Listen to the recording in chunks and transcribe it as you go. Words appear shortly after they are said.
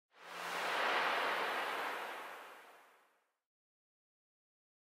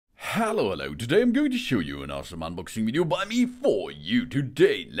Hello, today I'm going to show you an awesome unboxing video by me for you.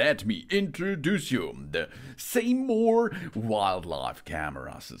 Today, let me introduce you the CEYOMUR Wildlife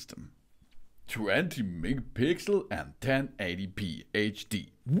Camera System. 20 megapixel and 1080p HD.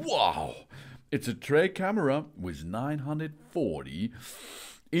 Wow! It's a tray camera with 940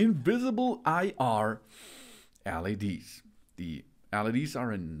 invisible IR LEDs. The LEDs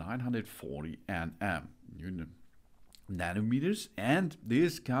are in 940 nm. Nanometers, and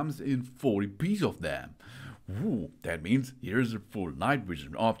this comes in 40 pieces of them. Ooh, that means here's a full night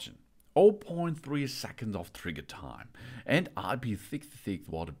vision option. 0.3 seconds of trigger time and IP66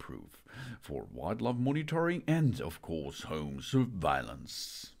 waterproof for wildlife monitoring and of course home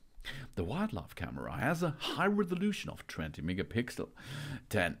surveillance. The wildlife camera has a high resolution of 20 megapixel,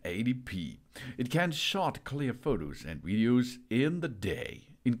 1080p. It can shot clear photos and videos in the day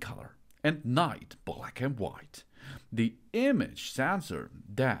in color and night black and white. The image sensor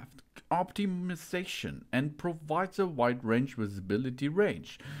depth optimization and provides a wide range visibility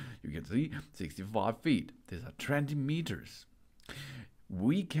range. You can see 65 feet. These are 20 meters.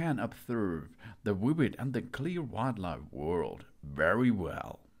 We can observe the vivid and the clear wildlife world very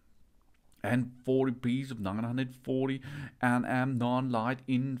well. And 40 pieces of 940 nm non-light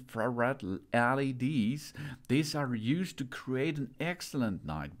infrared LEDs. These are used to create an excellent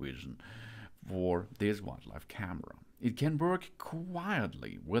night vision for this wildlife camera. It can work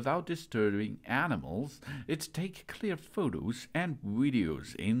quietly without disturbing animals. It takes clear photos and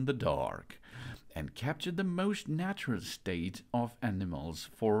videos in the dark and capture the most natural state of animals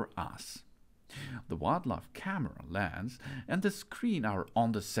for us. The wildlife camera lens and the screen are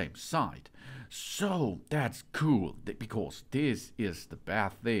on the same side. So that's cool because this is the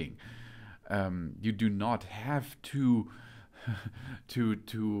bad thing. You do not have to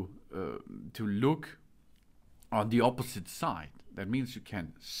look on the opposite side. That means you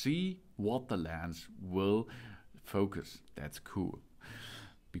can see what the lens will focus. That's cool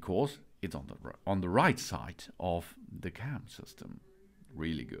because it's on the right side of the cam system.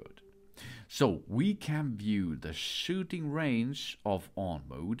 Really good. So we can view the shooting range of on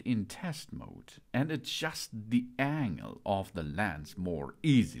mode in test mode and adjust the angle of the lens more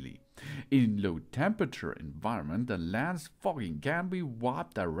easily. In low temperature environment, the lens fogging can be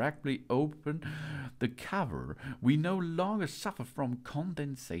wiped directly open the cover. We no longer suffer from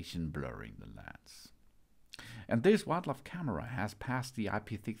condensation blurring the lens. And this wildlife camera has passed the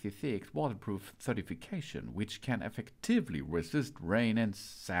IP66 waterproof certification, which can effectively resist rain and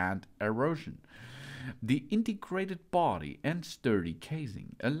sand erosion. The integrated body and sturdy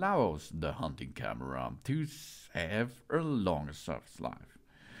casing allows the hunting camera to have a longer service life.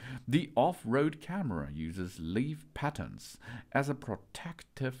 The off-road camera uses leaf patterns as a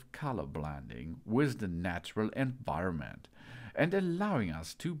protective color blending with the natural environment and allowing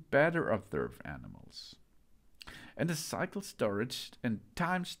us to better observe animals. And the cycle storage and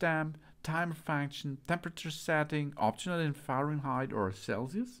timestamp, timer function, temperature setting, optional in Fahrenheit or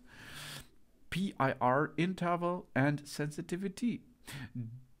Celsius, PIR interval and sensitivity,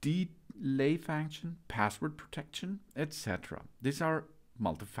 delay function, password protection, etc. These are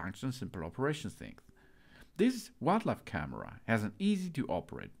multifunction simple operation things. This wildlife camera has an easy to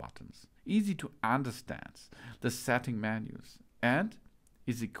operate buttons, easy to understand the setting menus, and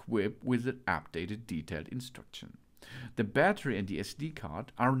is equipped with an updated detailed instruction. The battery and the SD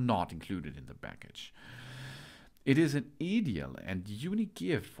card are not included in the package. It is an ideal and unique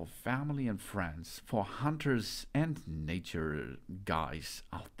gift for family and friends, for hunters and nature guys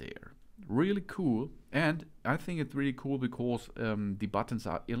out there. Really cool, and I think it's really cool because the buttons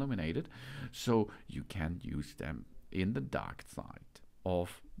are illuminated, so you can use them in the dark side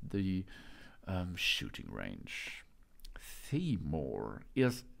of the shooting range. CEYOMUR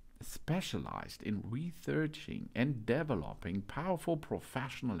is specialized in researching and developing powerful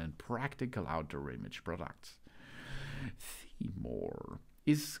professional and practical outdoor image products. CEYOMUR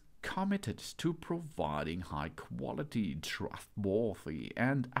is committed to providing high-quality, trustworthy,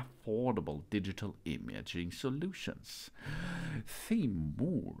 and affordable digital imaging solutions.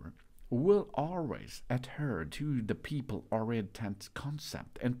 CEYOMUR will always adhere to the people-oriented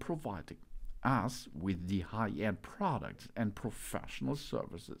concept and provide us with the high-end products and professional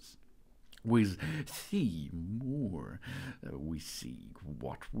services. With CEYOMUR, we see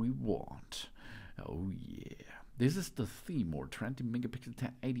what we want. Oh yeah. This is the CEYOMUR 20 megapixel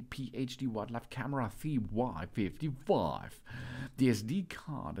 1080p HD wildlife camera CY55. The SD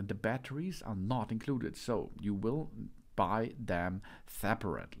card and the batteries are not included, so you will buy them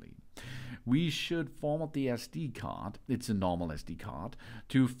separately. We should format the SD card, it's a normal SD card,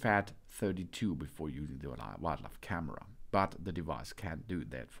 to FAT32 before using the wildlife camera. but the device can't do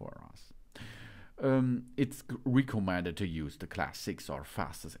that for us. It's recommended to use the Class 6 or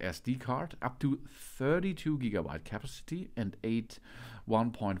fastest SD card, up to 32 GB capacity and 8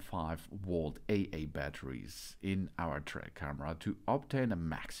 1.5 volt AA batteries in our track camera to obtain a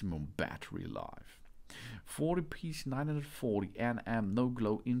maximum battery life. 40-piece 940 nm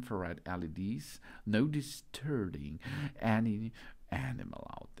no-glow infrared LEDs, no disturbing any animal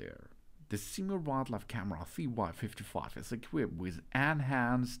out there. The CEYOMUR Wildlife Camera CY55 is equipped with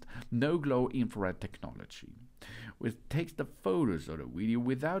enhanced no-glow infrared technology, which takes the photos or the video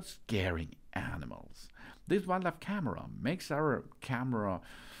without scaring animals. This wildlife camera makes our camera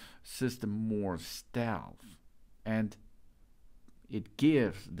system more stealth, and it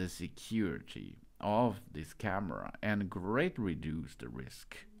gives the security of this camera and greatly reduce the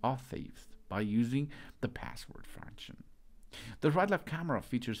risk of theft by using the password function. The wildlife camera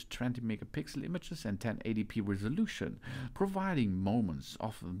features 20 megapixel images and 1080p resolution, providing moments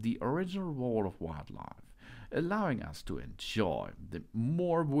of the original world of wildlife, allowing us to enjoy the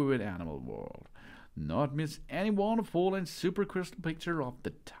more vivid animal world, not miss any wonderful and super crystal picture of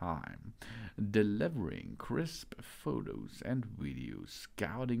the time, delivering crisp photos and videos,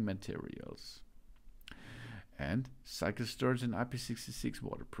 scouting materials, and cycle storage and IP66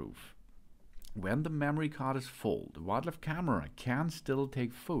 waterproof. When the memory card is full, the wildlife camera can still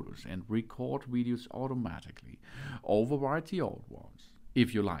take photos and record videos automatically, override the old ones.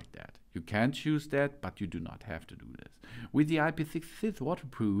 If you like that, you can choose that, but you do not have to do this. With the IP66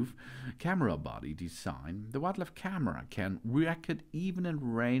 waterproof camera body design, the wildlife camera can record even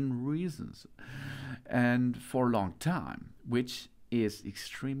in rain seasons and for a long time, which is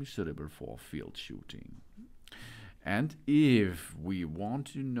extremely suitable for field shooting. And if we want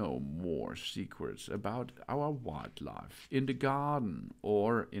to know more secrets about our wildlife in the garden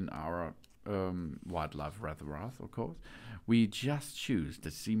or in our wildlife reservoirs, of course, we just choose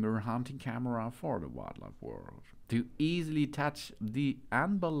the CEYOMUR hunting camera for the wildlife world. To easily touch the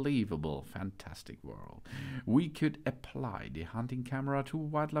unbelievable, fantastic world, we could apply the hunting camera to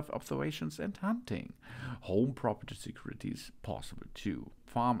wildlife observations and hunting. Home property security is possible too.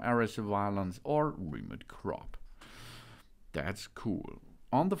 Farm area surveillance or remote crop. That's cool.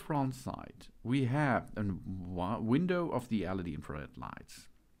 On the front side, we have a window of the LED infrared lights.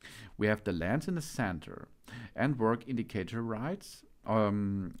 We have the lens in the center and work indicator lights,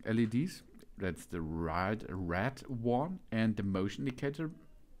 LEDs. That's the red one, and the motion indicator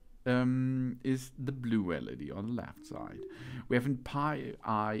is the blue LED on the left side. We have a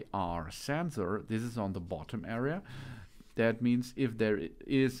PIR sensor. This is on the bottom area. That means if there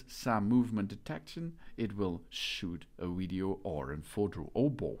is some movement detection, it will shoot a video or a photo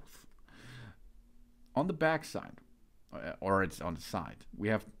or both. On the back side, or it's on the side, we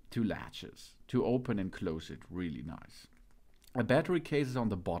have two latches to open and close it really nice. A battery case is on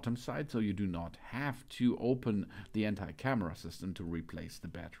the bottom side, so you do not have to open the entire camera system to replace the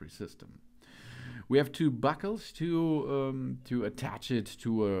battery system. We have two buckles to attach it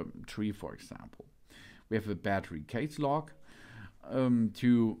to a tree, for example. We have a battery case lock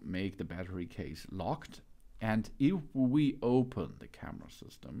to make the battery case locked. And if we open the camera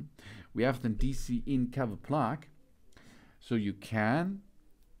system, we have the DC in cover plug, so you can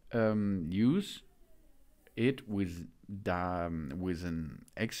use it with an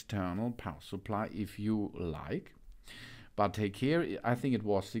external power supply if you like. But take care, I think it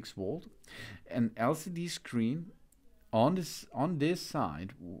was 6 volt. An LCD screen on this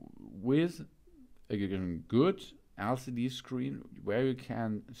side with a good LCD screen where you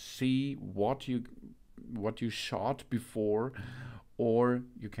can see what you shot before, or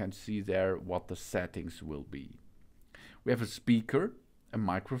you can see there what the settings will be. We have a speaker, a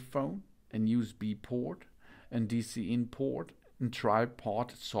microphone, a USB port, a DC in port, and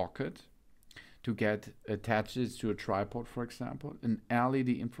tripod socket to get attached to a tripod, for example, an LED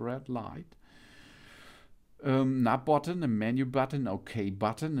infrared light, up button, a menu button, OK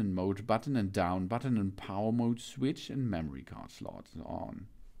button, and mode button, and down button, and power mode switch, and memory card slots on.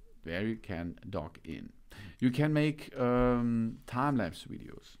 There you can dock in. You can make time-lapse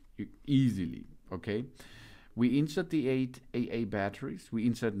videos easily, okay? We insert the 8 AA batteries, we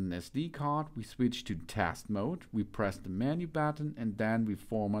insert an SD card, we switch to test mode, we press the menu button, and then we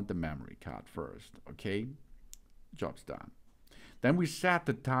format the memory card first, okay? Job's done. Then we set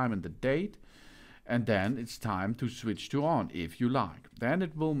the time and the date, and then it's time to switch to on if you like. Then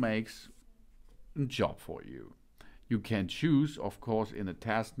it will make a job for you. You can choose, of course, in a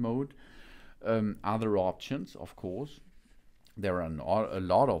test mode, other options, of course. There are a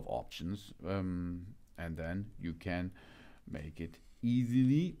lot of options, and then you can make it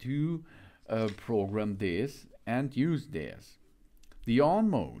easily to program this and use theirs. The on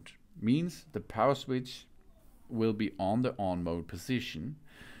mode means the power switch will be on the on mode position.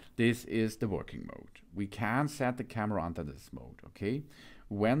 This is the working mode. We can set the camera under this mode, okay?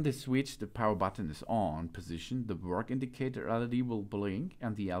 When the switch, the power button is on position, the work indicator LED will blink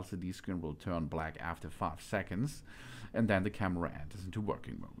and the LCD screen will turn black after 5 seconds, and then the camera enters into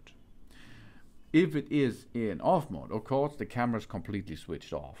working mode. If it is in off mode, of course, the camera is completely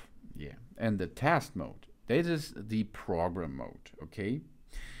switched off. Yeah. And the test mode, that is the program mode, okay?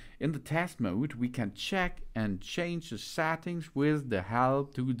 In the test mode, we can check and change the settings with the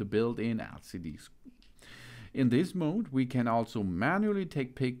help to the built-in LCD screen. In this mode, we can also manually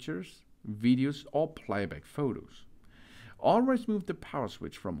take pictures, videos, or playback photos. Always move the power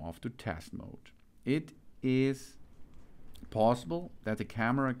switch from off to test mode. It is possible that the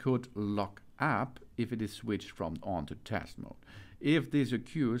camera could lock up if it is switched from on to test mode. If this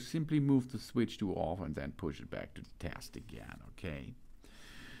occurs, simply move the switch to off and then push it back to test again, okay?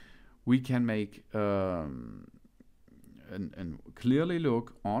 We can make and clearly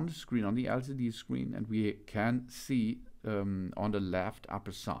look on the screen, on the LCD screen, and we can see on the left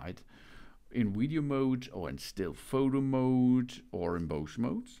upper side in video mode or in still photo mode or in both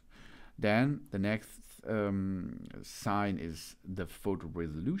modes. Then the next sign is the photo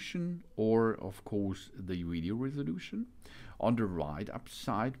resolution, or of course the video resolution. On the right upper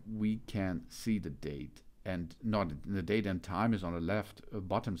side we can see the date, and not the date and time is on the left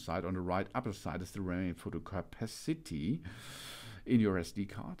bottom side. On the right upper side is the remaining photo capacity in your SD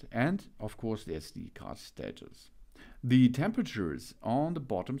card, and of course the SD card status. The temperature is on the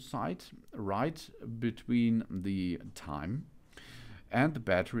bottom side, right between the time, and the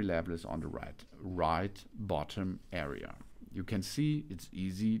battery level is on the right bottom area. You can see it's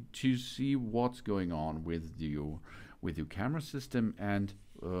easy to see what's going on with your camera system and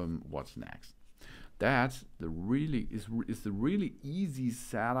what's next. That's the really the really easy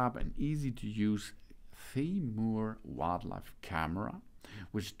setup and easy to use CEYOMUR Wildlife Camera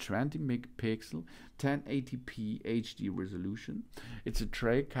with 20 megapixel 1080p HD resolution. It's a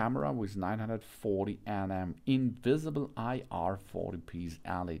tray camera with 940 nm invisible IR 40p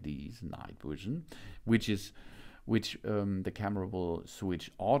LEDs night vision, which the camera will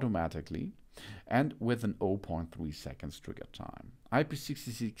switch automatically, and with an 0.3 seconds trigger time.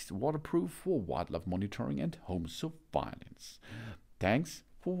 IP66 waterproof for wildlife monitoring and home surveillance. Thanks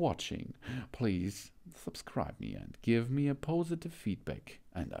for watching. Please subscribe me and give me a positive feedback,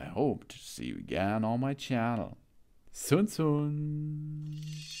 and I hope to see you again on my channel. Soon.